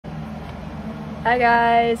Hi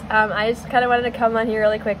guys, I just kind of wanted to come on here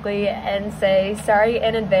really quickly and say sorry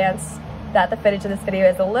in advance that the footage of this video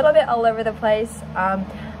is a little bit all over the place.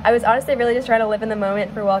 I was honestly really just trying to live in the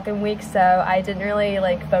moment for Welcome Week, so I didn't really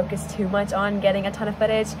focus too much on getting a ton of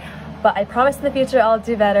footage, but I promise in the future I'll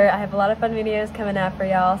do better. I have a lot of fun videos coming out for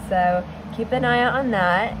y'all, so keep an eye out on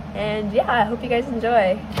that, and yeah, I hope you guys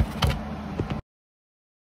enjoy.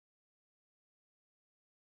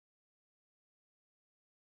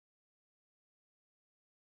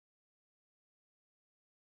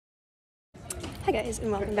 Hi guys,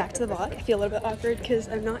 and welcome back to the vlog. I feel a little bit awkward because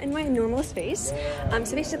I'm not in my normal space.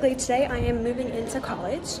 So basically today I am moving into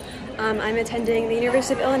college. I'm attending the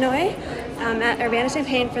University of Illinois at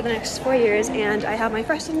Urbana-Champaign for the next 4 years, and I have my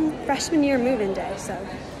freshman year move-in day, so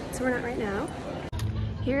that's where we're at right now.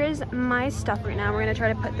 Here is my stuff right now. We're gonna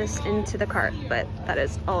try to put this into the cart, but that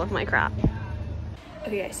is all of my crap.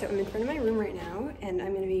 Okay guys, so I'm in front of my room right now, and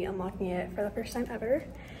I'm gonna be unlocking it for the first time ever.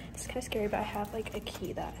 It's kind of scary, but I have a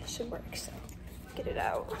key that should work, so get it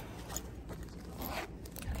out.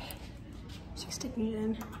 Okay, just sticking it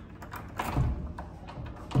in.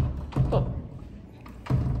 Oh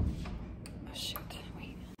shoot,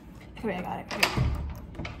 wait. Okay, I got it. Okay.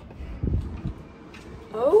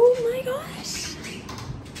 Oh my gosh!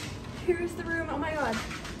 Here's the room. Oh my god,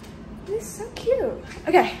 this is so cute.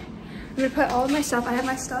 Okay, I'm gonna put all of my stuff. I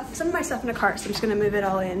have some of my stuff in a cart, so I'm just gonna move it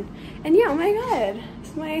all in. And yeah, oh my god, this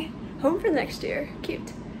is my home for the next year.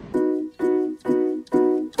 Cute.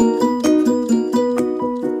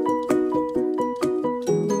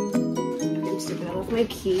 My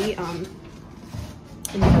key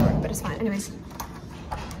in the door, but it's fine. Anyways,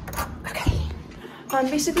 okay.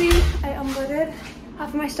 Basically, I unloaded half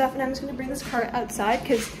of my stuff, and I'm just gonna bring this cart outside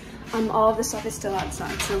because all of the stuff is still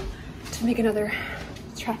outside. So to make another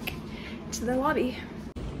trek to the lobby.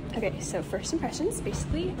 Okay, so first impressions.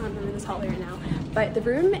 Basically, I'm in this hallway right now, but the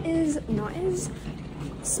room is not as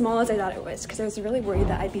small as I thought it was because I was really worried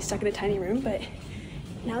that I'd be stuck in a tiny room. But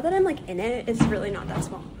now that I'm in it, it's really not that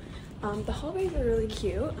small. The hallways are really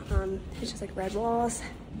cute. It's just red walls.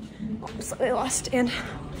 Oh, I'm slightly lost, and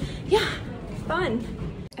yeah,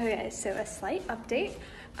 fun. Okay, so a slight update.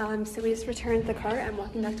 So we just returned the cart. I'm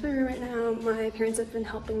walking back to my room right now. My parents have been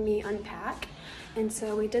helping me unpack, and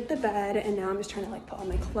so we did the bed, and now I'm just trying to put all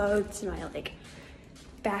my clothes and my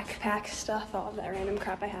backpack stuff, all of that random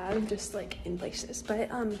crap I have, just in places. But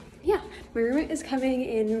yeah, my roommate is coming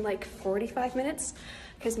in 45 minutes.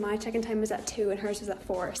 Because my check-in time was at 2 and hers was at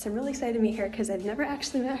 4. So I'm really excited to meet her because I've never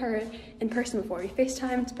actually met her in person before. We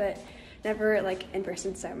FaceTimed, but never in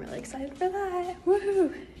person, so I'm really excited for that.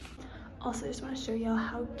 Woohoo! Also, I just want to show y'all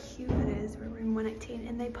how cute it is. We're room 119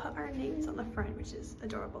 and they put our names on the front, which is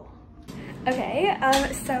adorable. Okay,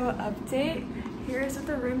 so update. Here's what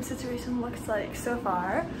the room situation looks like so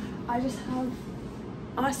far. I just have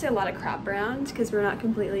honestly a lot of crap around because we're not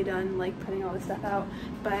completely done putting all this stuff out,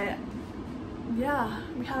 but yeah,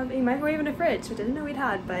 we have a microwave and a fridge, which I didn't know we'd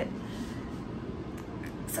had, but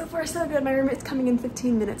so far so good. My roommate's coming in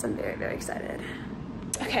 15 minutes. I'm very, very excited.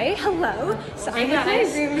 Okay, hello. So I'm with my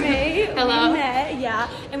roommate. Hello. We met, yeah,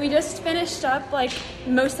 and we just finished up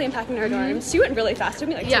mostly unpacking our dorms. She went really fast. It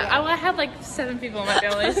took me 2 hours. I have 7 people in my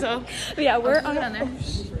family, so. But yeah, we're on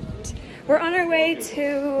our way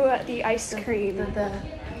to the ice cream.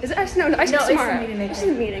 Is it ice? No, ice cream tomorrow. It's just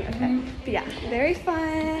a meeting. Okay. But yeah, very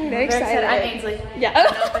fun, very excited. I'm Ainsley. Yeah. I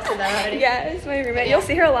don't know if I said that already. Yeah, it's my roommate. You'll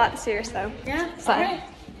see her a lot this year, so. Yeah. So. Okay.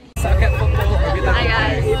 Hi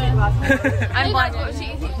guys. I'm vlogging.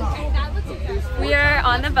 We are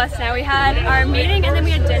on the bus now. We had our meeting and then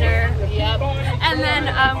we had dinner. Yep. And then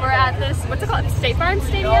we're at this, what's it called? State Farm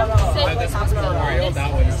Stadium? This one's Memorial,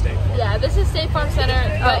 that one's State Farm. Yeah, this is State Farm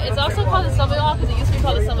Center, but it's also called the Assembly Hall because it used to be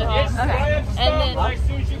called the Assembly Hall. Okay. And then, As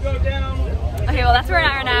soon as you go down. Okay, well that's where we're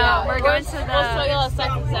at right now. We're going to the. We'll show y'all a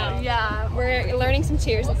second sound. Yeah, we're learning some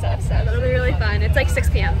cheers and stuff, so that'll be really fun. It's 6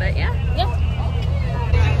 p.m., but yeah. Yep.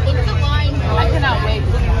 Look at the line. I cannot wait.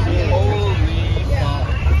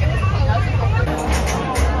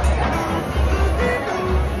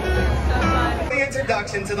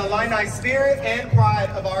 Introduction to the Illini spirit and pride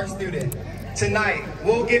of our student. Tonight,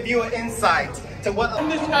 we'll give you an insight to what.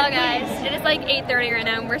 Hello guys, it is 8:30 right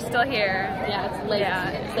now and we're still here. Yeah, it's late. Yeah.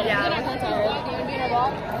 It's late. Yeah. You want to be in our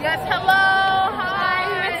vlog? Yes, hello, hi,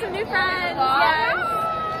 we met some new friends. Yes.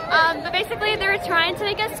 But basically they were trying to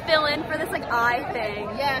make us fill in for this eye thing.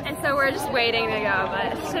 Yes. And so we're just waiting to go,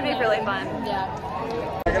 but it should be really fun. Yeah.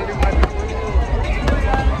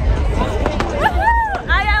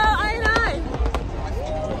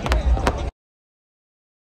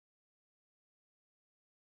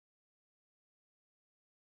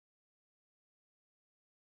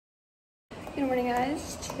 Good morning,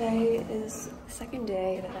 guys. Today is the second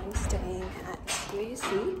day that I'm staying at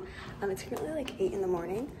uiuc. It's currently like 8 in the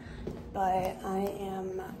morning, but I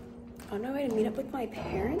am on my way to meet up with my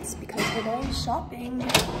parents because we're going shopping. We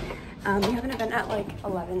have an event at like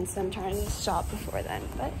 11, so I'm trying to shop before then,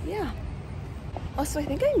 but yeah. Also, I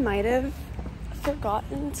think I might have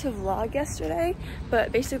forgotten to vlog yesterday,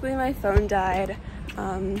 but basically my phone died.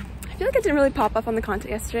 I feel like I didn't really pop up on the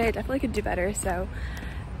content yesterday. I definitely could do better, so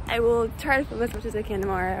I will try to film as much as I can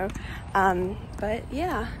tomorrow. But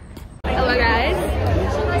yeah. Hello guys.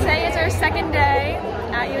 Today is our second day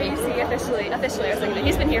at uiuc officially our second day.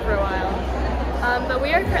 He's been here for a while. But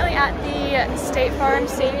we are currently at the State Farm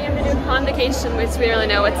Stadium to do convocation, which we don't really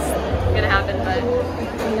know what's gonna happen, but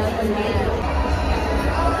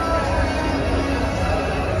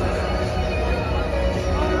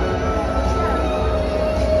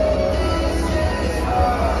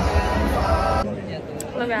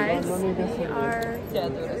hello guys, we are,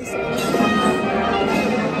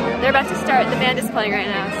 they're about to start, the band is playing right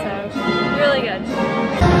now, so really good.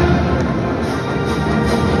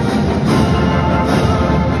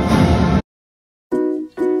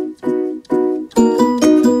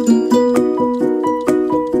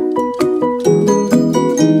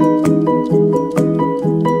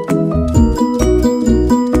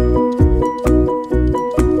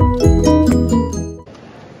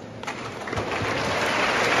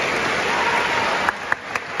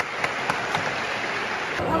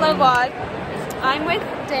 Hello vlog. I'm with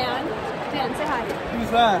Dan. Dan, say hi. Who's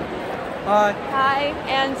that? Hi. Hi,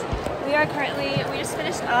 and we just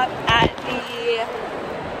finished up at the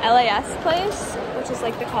LAS place, which is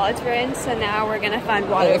like the college we're in, so now we're gonna find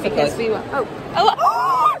water because we want, Niddish!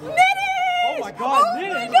 Oh my god,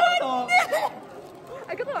 Niddish!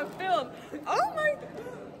 I got that on film. Oh my,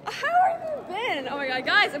 how have you been? Oh my god,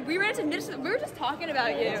 guys, we ran into Niddish, we were just talking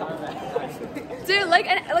about you. Dude, like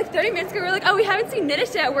 30 minutes ago, we were like, oh, we haven't seen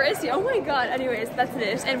Niddish yet, where is he? Oh my god, anyways, that's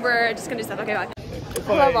Niddish, and we're just gonna do stuff, okay, bye.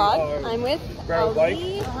 Hello vlog, I'm with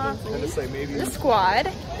Ali, the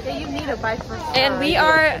squad. Yeah, you need a bike for And we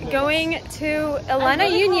are going to Atlanta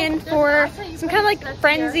Union for some kind of like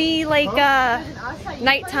frenzy, like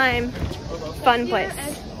nighttime fun place.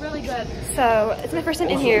 It's really good. So it's my first time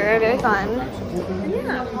in here, very fun. And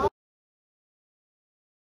yeah.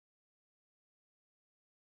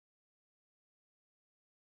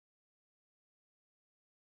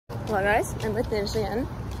 Hello guys, I'm with Nish again,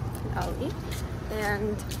 and Ali,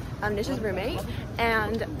 and Nish's roommate,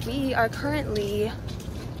 and we are currently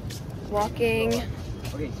walking.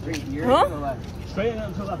 Huh?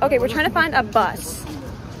 Okay, we're trying to find a bus.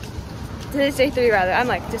 Today's day 3 rather. I'm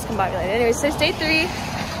like discombobulated. Anyways, today's day 3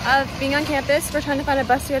 of being on campus. We're trying to find a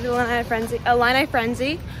bus to go to the Illini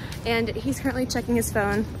Frenzy, and he's currently checking his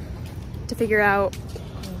phone to figure out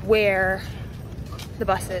where the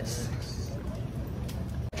bus is.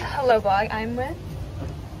 Hello vlog, I'm with,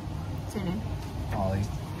 what's your name? Ollie.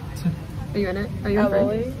 Are you in it? Are you in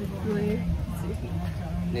Ollie?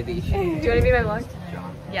 Niddish. Do you want to be my vlog?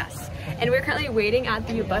 John. Yes. And we're currently waiting at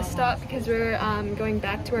the bus stop because we're going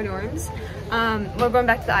back to our dorms. We're going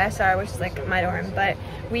back to the ISR, which is like my dorm, but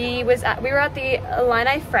we were at the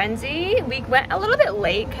Illini Frenzy. We went a little bit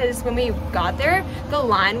late because when we got there, the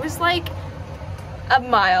line was like a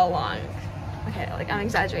mile long. Okay, like I'm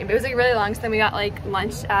exaggerating, but it was like really long, so then we got like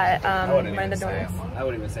lunch at one of the dorms. I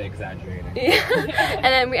wouldn't even say exaggerating. Yeah. And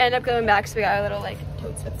then we ended up going back, so we got our little like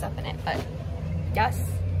totes with stuff in it, but yes.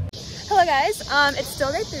 Hello guys, it's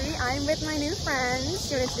still day 3. I'm with my new friends.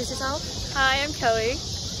 Do you want to introduce yourself? Hi, I'm Kelly.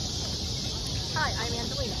 Hi, I'm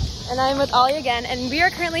Angelina. And I'm with Ollie again, and we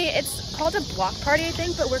are currently, it's called a block party I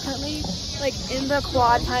think, but we're currently like in the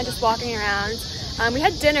quad, kind of just walking around. We've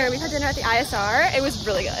had dinner at the ISR. It was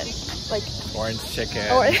really good. Like Orange chicken.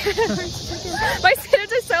 Orange chicken. My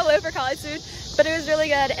standards are so low for college food, but it was really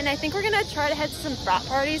good. And I think we're gonna try to head to some frat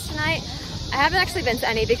parties tonight. I haven't actually been to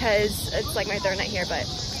any because it's like my 3rd night here, but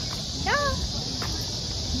yeah.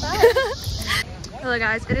 Bye. Hello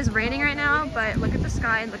guys, it is raining right now, but look at the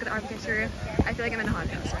sky and look at the architecture. I feel like I'm in a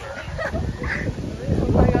haunted house right now.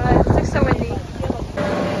 Oh my god, it's like so windy.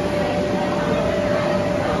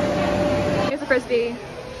 Here's the frisbee.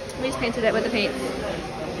 We just painted it with the paint.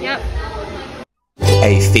 Yep.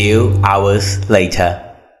 A few hours later.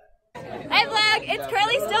 Hi vlog, it's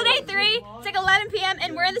currently still day 3. It's like 11 p.m.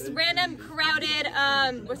 and we're in this random crowded,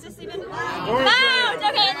 what's this even? Lounge!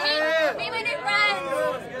 Okay, meet my new friends.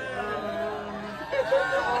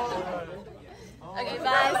 Okay,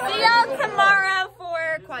 bye. See y'all tomorrow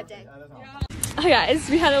for quad day. Oh guys,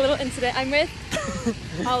 we had a little incident. I'm with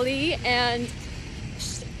Ali and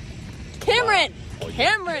Cameron.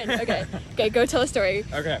 Okay, go tell a story.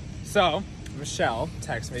 Okay, so Michelle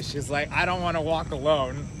texts me. She's like, I don't want to walk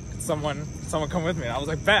alone. Someone come with me. And I was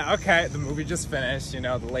like, bet, okay. The movie just finished, you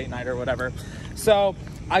know, the late night or whatever. So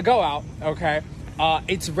I go out, okay.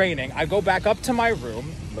 It's raining. I go back up to my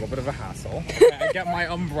room. A little bit of a hassle. Okay? I get my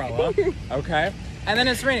umbrella, okay. And then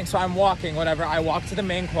it's raining, so I'm walking, whatever. I walk to the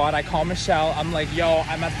main quad. I call Michelle. I'm like, yo,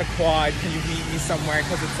 I'm at the quad. Can you meet me somewhere?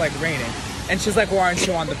 Because it's like raining. And she's like, why aren't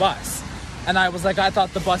you on the bus? And I was like, I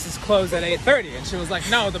thought the bus is closed at 8:30. And she was like,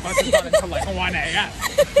 no, the bus is not until like 1 a.m.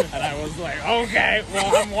 And I was like, okay,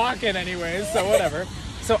 well, I'm walking anyways, so whatever.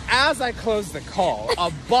 So as I close the call,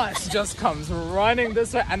 a bus just comes running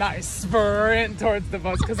this way, and I sprint towards the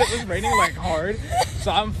bus because it was raining like hard.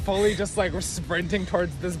 So I'm fully just like sprinting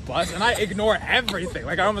towards this bus, and I ignore everything.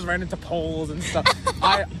 Like I almost ran into poles and stuff.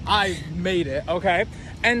 I made it, okay?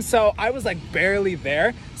 And so I was like barely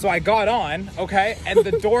there. So I got on, okay? And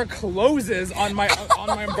the door closes on my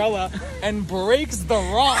umbrella and breaks the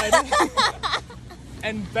rod.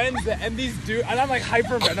 And bends it, and these dudes, and I'm like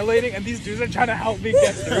hyperventilating, and these dudes are trying to help me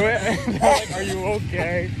get through it. And they're like, are you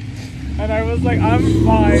okay? And I was like, I'm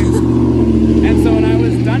fine. And so when I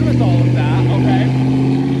was done with all of that, okay,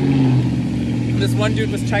 this one dude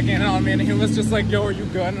was checking in on me, and he was just like, yo, are you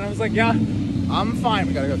good? And I was like, yeah, I'm fine.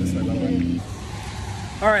 We gotta go this way, by the way.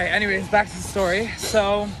 All right, anyways, back to the story.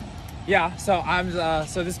 So yeah, so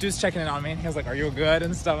so this dude's checking in on me, and he was like, are you good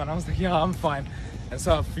and stuff? And I was like, yeah, I'm fine. And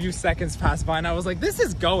so a few seconds passed by, and I was like, this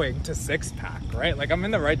is going to 6-pack, right? Like, I'm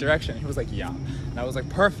in the right direction. He was like, yeah. And I was like,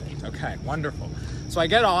 perfect. Okay, wonderful. So I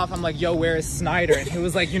get off. I'm like, yo, where is Snyder? And he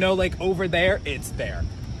was like, you know, like over there, it's there.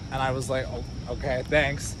 And I was like, oh, okay,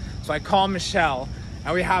 thanks. So I call Michelle,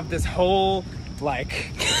 and we have this whole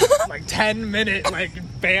like 10-minute like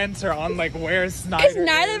banter on like where Snyder is. Because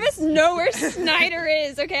neither of us know where Snyder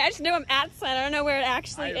is, okay? I just know I'm at Snyder. I don't know where it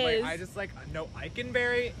actually is. I just like know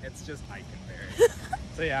Eikenberry. It's just Eikenberry.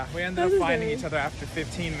 So yeah, we ended up finding each other after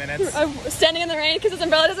 15 minutes. Standing in the rain because his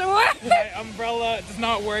umbrella doesn't work. My umbrella does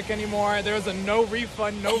not work anymore. There was a no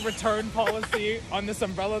refund, no return policy on this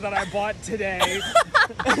umbrella that I bought today.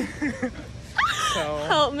 So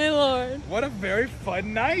help me, Lord. What a very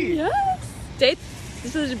fun night. Yes.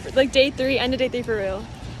 This is like day 3, end of day 3 for real.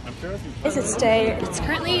 I'm sure It's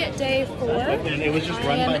currently day 4. It was just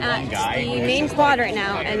run by one guy. I am at the main quad right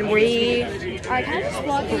now, and we are kind of just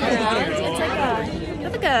walking around.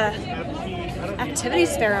 It's like a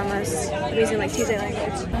activities fair almost, using like TJ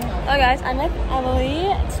language. Hello guys, I'm with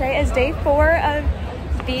Emily. Today is day 4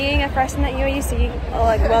 of being a freshman at uiuc.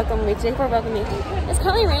 Like welcome week, day 4 welcome week. It's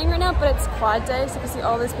currently raining right now, but it's quad day, so you can see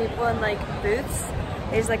all these people in like booths.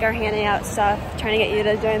 They just like are handing out stuff, trying to get you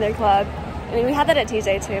to join their club. I mean, we had that at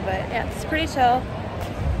TJ too, but yeah, it's pretty chill.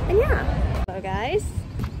 And yeah. Hello guys.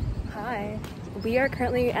 Hi. We are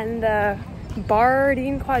currently in the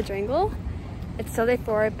Bardeen Quadrangle. It's still day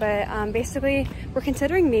 4, but basically we're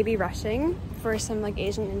considering maybe rushing for some like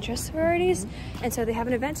Asian interest sororities. And so they have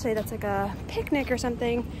an event today that's like a picnic or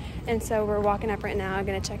something. And so we're walking up right now,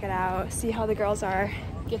 gonna check it out, see how the girls are.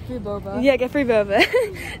 Get free boba. Yeah, get free boba.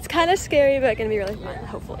 It's kind of scary, but gonna be really fun,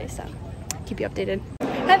 hopefully. So keep you updated.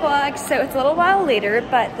 Hi vlog, so it's a little while later,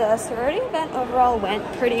 but the sorority event overall went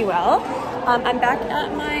pretty well. I'm back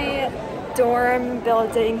at my dorm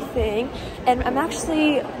building thing, and I'm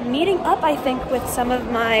actually meeting up, I think, with some of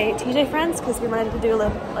my TJ friends because we wanted to do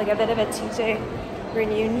like a bit of a TJ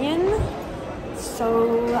reunion.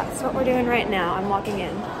 So that's what we're doing right now. I'm walking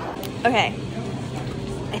in. Okay,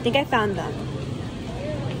 I think I found them.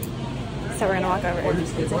 So we're gonna walk over and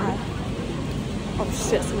say hi. Oh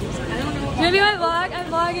shit, someone's I don't know. Maybe my vlog? I'm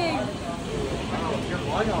vlogging. You're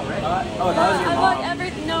vlogging already? I vlog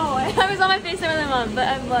everything. No, I was on my FaceTime with my mom, but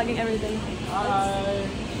I'm vlogging everything. Hi.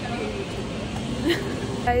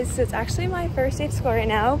 Guys, so it's actually my first day of school right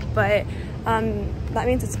now, but that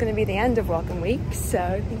means it's going to be the end of welcome week.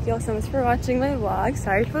 So thank you all so much for watching my vlog.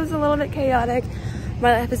 Sorry if it was a little bit chaotic.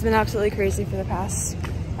 My life has been absolutely crazy for the past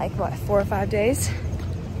like what, 4 or 5 days.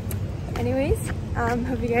 Anyways,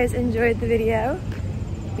 hope you guys enjoyed the video.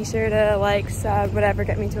 Be sure to like, sub, whatever,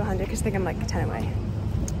 get me to 100 because I think I'm like 10 away.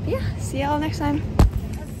 But yeah, see y'all next time.